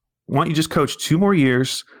 Pop, why don't you just coach 2 more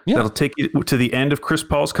years? Yeah. That'll take you to the end of Chris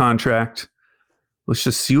Paul's contract. Let's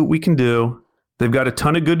just see what we can do. They've got a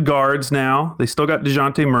ton of good guards now. They still got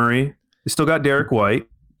DeJounte Murray. They still got Derek White.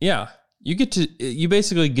 Yeah. You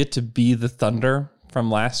basically get to be the Thunder from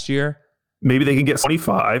last year. Maybe they can get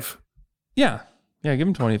 25. Yeah. Yeah, give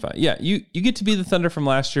them 25. Yeah, you get to be the Thunder from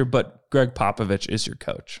last year, but Greg Popovich is your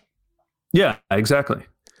coach. Yeah, exactly.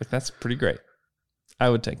 That's pretty great. I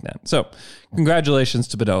would take that. So, congratulations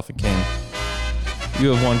to Benelephant King.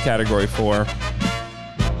 You have won Category 4.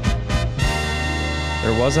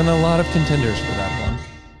 There wasn't a lot of contenders for that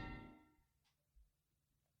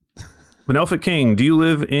one. Benelephant King, do you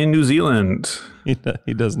live in New Zealand? He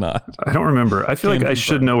does not. I don't remember. I feel like I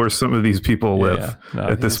should know where some of these people live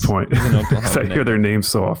at this point. Because I hear their names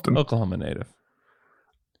so often. Oklahoma native.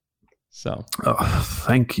 So. Oh,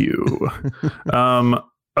 thank you.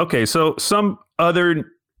 Okay, so some other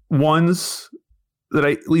ones that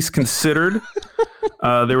I at least considered.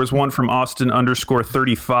 There was one from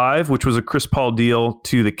Austin_35, which was a Chris Paul deal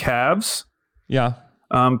to the Cavs. Yeah.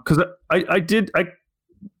 Because I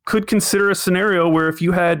could consider a scenario where if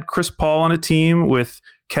you had Chris Paul on a team with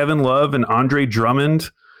Kevin Love and Andre Drummond,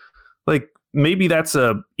 like maybe that's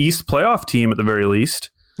a East playoff team at the very least.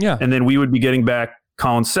 Yeah. And then we would be getting back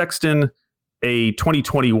Colin Sexton, a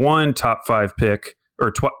 2021 top 5 pick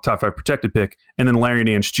or top 5 protected pick, and then Larry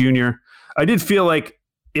Nance Jr. I did feel like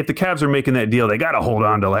if the Cavs are making that deal, they got to hold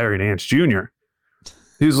on to Larry Nance Jr.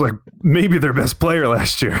 He was like maybe their best player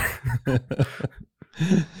last year.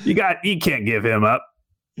 You can't give him up.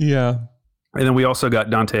 Yeah. And then we also got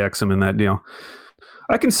Dante Exum in that deal.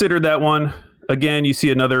 I considered that one. Again, you see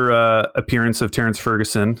another appearance of Terrence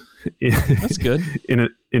Ferguson. That's good. in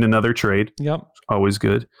another trade. Yep. Always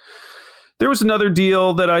good. There was another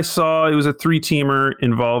deal that I saw. It was a 3-teamer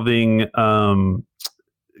involving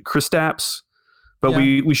Kristaps. But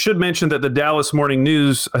we should mention that the Dallas Morning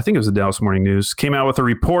News, I think it was the Dallas Morning News, came out with a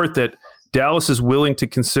report that Dallas is willing to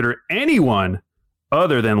consider anyone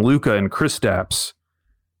other than Luka and Kristaps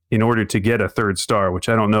in order to get a third star, which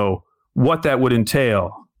I don't know what that would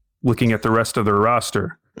entail looking at the rest of their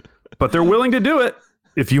roster. But they're willing to do it.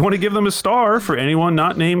 If you want to give them a star for anyone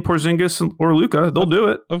not named Porzingis or Luka, they'll do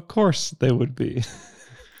it. Of course they would be.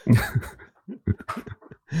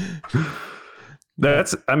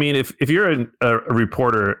 If you're a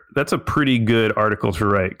reporter, that's a pretty good article to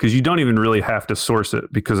write because you don't even really have to source it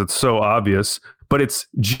because it's so obvious. But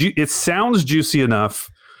it sounds juicy enough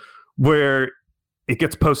where it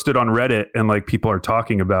gets posted on Reddit and like people are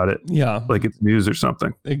talking about it. Yeah. Like it's news or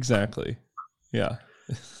something. Exactly. Yeah.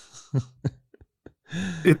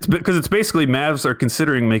 It's because it's basically Mavs are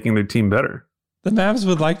considering making their team better. The Mavs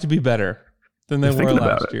would like to be better than they were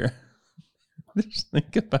last year. Just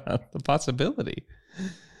think about the possibility.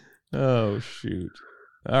 Oh, shoot.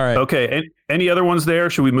 All right. Okay. Any other ones there?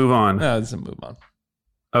 Should we move on? No, let's move on.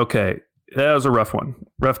 Okay. That was a rough one.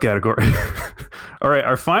 Rough category. All right.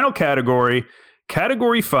 Our final category,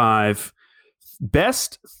 Category 5,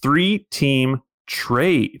 Best 3-Team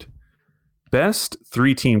Trade. Best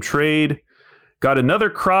 3-Team Trade. Got another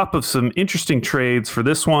crop of some interesting trades for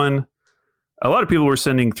this one. A lot of people were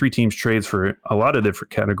sending 3 teams trades for a lot of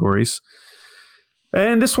different categories.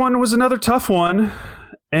 And this one was another tough one.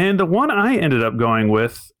 And the one I ended up going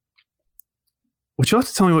with, which you'll have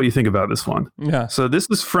to tell me what you think about this one. Yeah. So this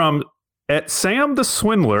is from at Sam the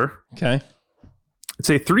Swindler. Okay. It's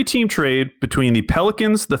a 3-team trade between the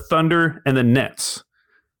Pelicans, the Thunder, and the Nets.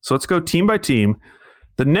 So let's go team by team.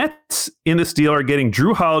 The Nets in this deal are getting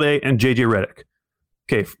Drew Holiday and JJ Redick.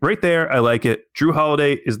 Okay, right there, I like it. Drew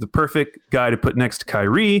Holiday is the perfect guy to put next to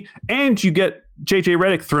Kyrie, and you get JJ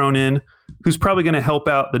Redick thrown in, who's probably going to help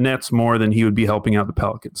out the Nets more than he would be helping out the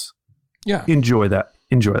Pelicans. Yeah. Enjoy that.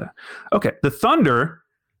 Okay, the Thunder,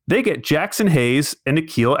 they get Jackson Hayes and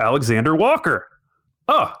Nickeil Alexander-Walker.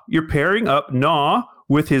 Oh, you're pairing up Nah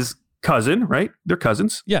with his cousin, right? They're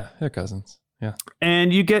cousins. Yeah, they're cousins. Yeah.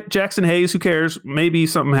 And you get Jackson Hayes. Who cares? Maybe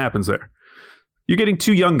something happens there. You're getting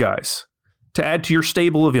 2 young guys to add to your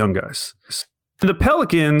stable of young guys. And the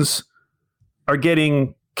Pelicans are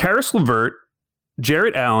getting Karis LeVert,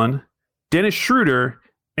 Jarrett Allen, Dennis Schroeder,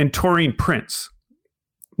 and Taurean Prince.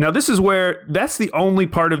 Now, this is where that's the only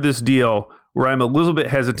part of this deal where I'm a little bit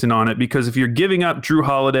hesitant on it, because if you're giving up Drew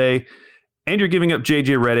Holiday and you're giving up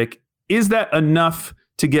JJ Redick, is that enough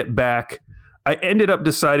to get back? I ended up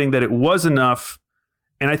deciding that it was enough.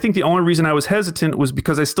 And I think the only reason I was hesitant was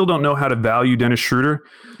because I still don't know how to value Dennis Schroeder.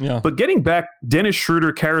 Yeah. But getting back Dennis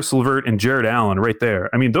Schroeder, Karis LeVert, and Jarrett Allen right there,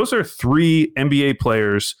 I mean, those are 3 NBA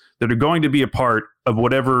players that are going to be a part of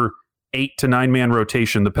whatever 8 to 9 man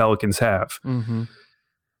rotation the Pelicans have. Mm-hmm.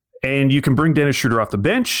 And you can bring Dennis Schroeder off the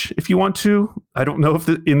bench if you want to. I don't know if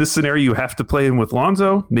in this scenario you have to play him with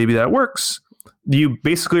Lonzo. Maybe that works. You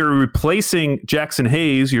basically are replacing Jackson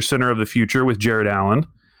Hayes, your center of the future, with Jarrett Allen.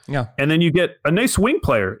 Yeah. And then you get a nice wing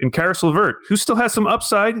player in Karis LeVert, who still has some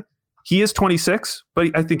upside. He is 26, but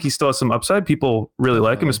I think he still has some upside. People really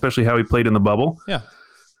like him, especially how he played in the bubble. Yeah.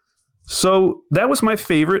 So that was my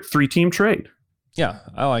favorite 3-team trade. Yeah,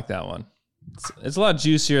 I like that one. It's a lot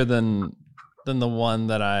juicier than the one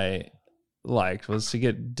that I liked, was to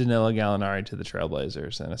get Danilo Gallinari to the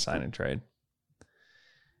Trailblazers and a sign and trade.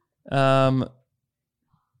 And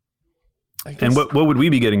what would we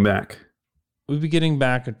be getting back? We'd be getting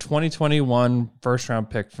back a 2021 first-round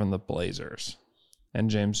pick from the Blazers and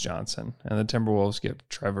James Johnson, and the Timberwolves get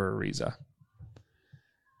Trevor Ariza.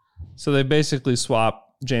 So they basically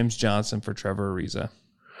swap James Johnson for Trevor Ariza,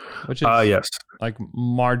 which is yes, like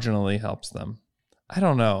marginally helps them. I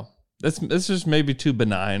don't know. This just maybe too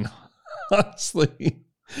benign, honestly.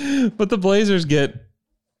 But the Blazers get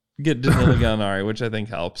Danilo Gallinari, which I think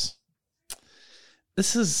helps.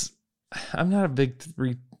 I'm not a big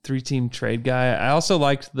three-team trade guy. I also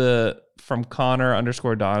liked from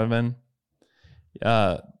Connor_Donovan.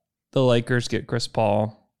 The Lakers get Chris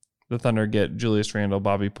Paul. The Thunder get Julius Randle,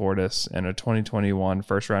 Bobby Portis, and a 2021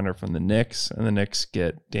 first-rounder from the Knicks. And the Knicks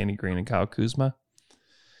get Danny Green and Kyle Kuzma.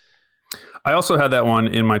 I also had that one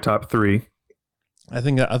in my top 3. I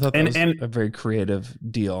thought that was a very creative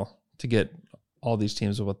deal to get all these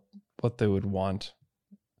teams with what they would want.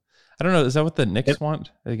 I don't know. Is that what the Knicks want?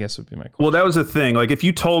 I guess would be my question. Well, that was the thing. Like, if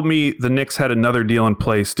you told me the Knicks had another deal in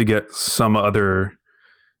place to get some other,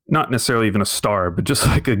 not necessarily even a star, but just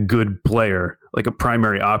like a good player, like a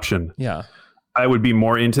primary option, yeah, I would be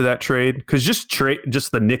more into that trade. Because just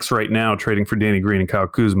the Knicks right now trading for Danny Green and Kyle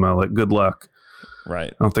Kuzma, like, good luck.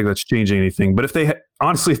 Right. I don't think that's changing anything. But if they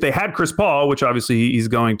honestly, if they had Chris Paul, which obviously he's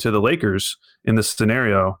going to the Lakers in this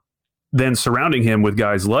scenario, then surrounding him with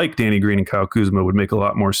guys like Danny Green and Kyle Kuzma would make a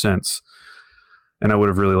lot more sense. And I would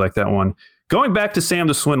have really liked that one. Going back to Sam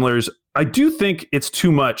the Swindlers, I do think it's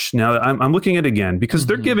too much now that I'm looking at it again, because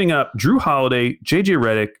they're giving up Drew Holiday, JJ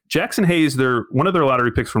Redick, Jackson Hayes, they're one of their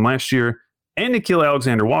lottery picks from last year, and Nickeil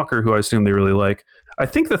Alexander-Walker, who I assume they really like. I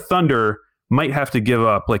think the Thunder might have to give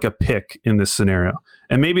up like a pick in this scenario.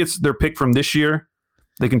 And maybe it's their pick from this year.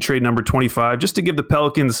 They can trade number 25 just to give the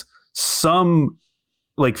Pelicans some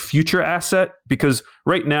like future asset, because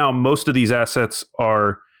right now most of these assets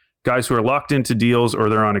are guys who are locked into deals or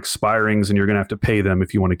they're on expirings and you're going to have to pay them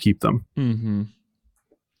if you want to keep them. Mm-hmm.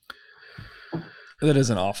 That is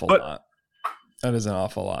an awful lot. That is an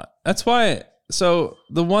awful lot. That's why. So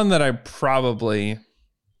the one that I probably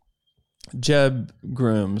Jeb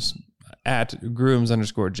Grooms at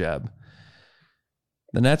Grooms_Jeb.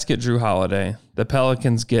 The Nets get Drew Holiday. The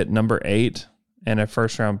Pelicans get number 8 and a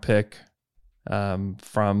first round pick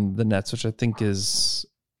from the Nets, which I think is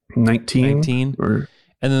 19.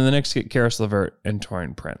 And then the Knicks get Karis LeVert and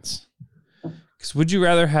Taurean Prince. Because would you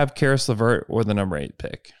rather have Karis LeVert or the number 8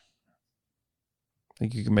 pick? I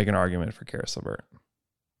think you can make an argument for Karis LeVert.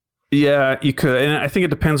 Yeah, you could. And I think it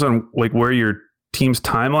depends on like where you're team's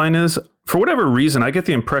timeline is. For whatever reason, I get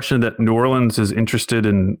the impression that New Orleans is interested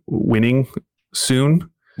in winning soon.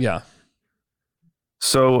 Yeah.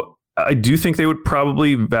 So I do think they would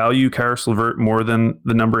probably value Karis LeVert more than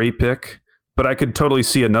the number 8 pick. But I could totally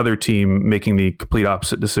see another team making the complete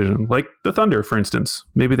opposite decision, like the Thunder, for instance.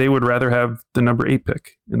 Maybe they would rather have the number 8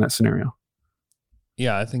 pick in that scenario.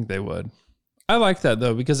 Yeah, I think they would. I like that,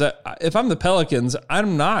 though, because if I'm the Pelicans,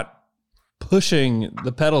 I'm not pushing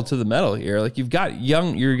the pedal to the metal here. Like, you've got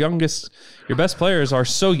your best players are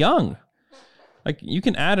so young. Like, you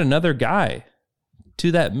can add another guy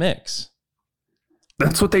to that mix.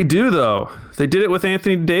 That's what they do, though. They did it with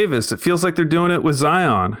Anthony Davis. It feels like they're doing it with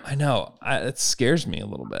Zion. I know. It scares me a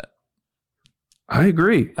little bit. I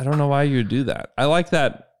agree. I don't know why you would do that. I like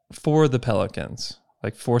that for the Pelicans,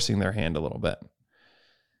 like forcing their hand a little bit.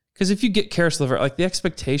 Because if you get Karis LeVert, like the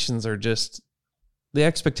expectations are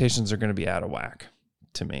going to be out of whack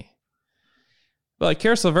to me. But like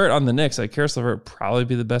Karis LeVert on the Knicks, like Karis LeVert would probably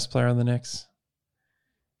be the best player on the Knicks.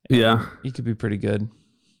 Yeah. He could be pretty good.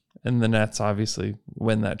 And the Nets obviously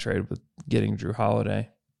win that trade with getting Drew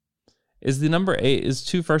Holiday. Is the number 8, is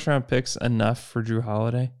 2 first-round picks enough for Drew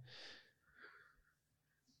Holiday?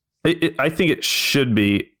 I think it should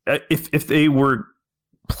be. If they were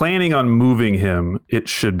planning on moving him, it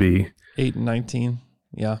should be 8 and 19.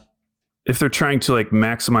 Yeah. If they're trying to like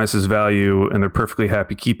maximize his value and they're perfectly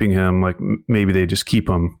happy keeping him, like maybe they just keep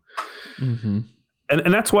him. Mm-hmm.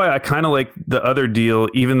 And that's why I kind of like the other deal,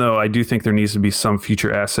 even though I do think there needs to be some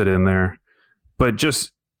future asset in there. But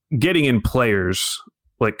just getting in players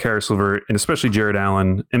like Karis LeVert and especially Jared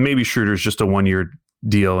Allen, and maybe Schroeder's just a 1-year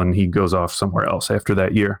deal and he goes off somewhere else after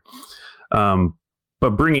that year.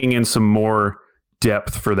 But bringing in some more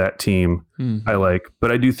depth for that team, I like. But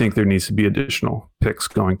I do think there needs to be additional picks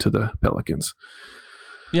going to the Pelicans.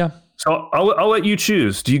 Yeah. So I'll let you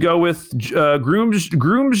choose. Do you go with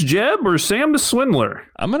Grooms Jeb or Sam the Swindler?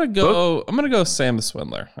 I'm gonna go Sam the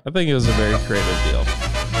Swindler. I think it was a very creative deal.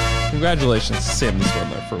 Congratulations to Sam the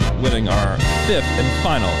Swindler for winning our 5th and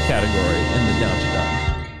final category in the Down to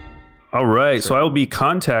Dunk. All right. So I will be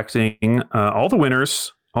contacting all the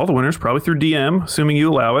winners probably through DM, assuming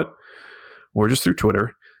you allow it, or just through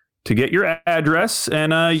Twitter, to get your address,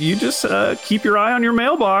 and you just keep your eye on your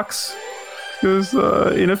mailbox. Because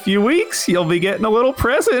in a few weeks, you'll be getting a little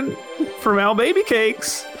present from Al Baby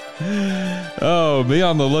Cakes. Oh, be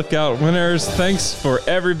on the lookout, winners. Thanks for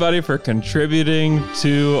everybody for contributing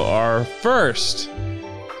to our first.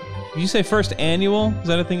 You say first annual? Is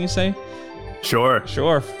that a thing you say? Sure.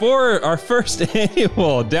 For our first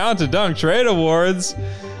annual Down to Dunk Trade Awards.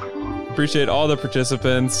 Appreciate all the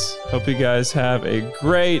participants. Hope you guys have a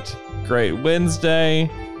great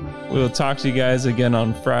Wednesday. We will talk to you guys again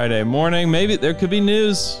on Friday morning. Maybe there could be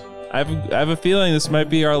news. I have a feeling this might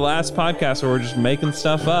be our last podcast where we're just making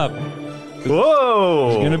stuff up.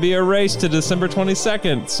 Whoa! There's going to be a race to December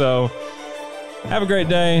 22nd. So have a great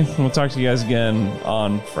day. And we'll talk to you guys again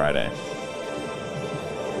on Friday.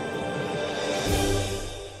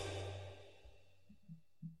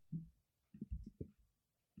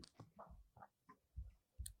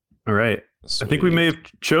 All right. Sweet. I think we may have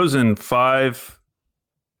chosen 5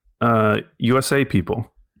 USA people.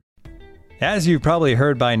 As you've probably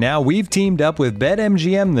heard by now, we've teamed up with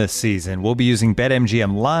BetMGM this season. We'll be using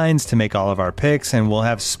BetMGM lines to make all of our picks, and we'll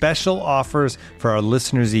have special offers for our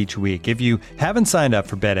listeners each week. If you haven't signed up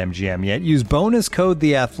for BetMGM yet, use bonus code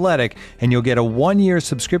The Athletic, and you'll get a 1-year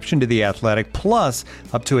subscription to The Athletic, plus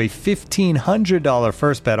up to a $1,500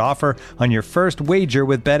 first bet offer on your first wager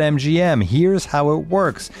with BetMGM. Here's how it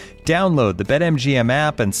works. Download the BetMGM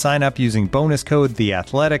app and sign up using bonus code The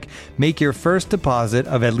Athletic. Make your first deposit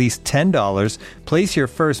of at least $10. Place your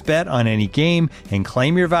first bet on any game and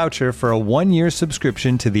claim your voucher for a 1-year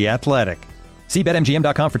subscription to The Athletic. See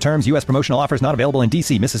BetMGM.com for terms. U.S. promotional offers not available in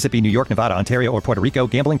D.C., Mississippi, New York, Nevada, Ontario, or Puerto Rico.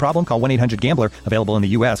 Gambling problem? Call 1-800-GAMBLER. Available in the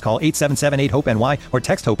U.S. Call 877-8-HOPE-NY or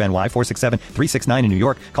text HOPE-NY 467-369 in New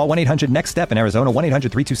York. Call 1-800-NEXT-STEP in Arizona.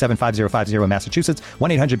 1-800-327-5050 in Massachusetts.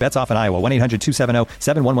 1-800-BETS-OFF in Iowa.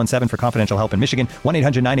 1-800-270-7117 for confidential help in Michigan.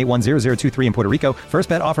 1-800-981-0023 in Puerto Rico. First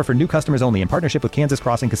bet offer for new customers only in partnership with Kansas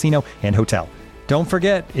Crossing Casino and Hotel. Don't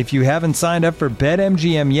forget, if you haven't signed up for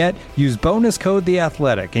BetMGM yet, use bonus code The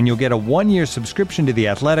Athletic, and you'll get a 1-year subscription to The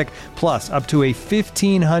Athletic, plus up to a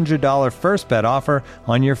 $1,500 first bet offer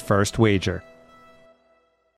on your first wager.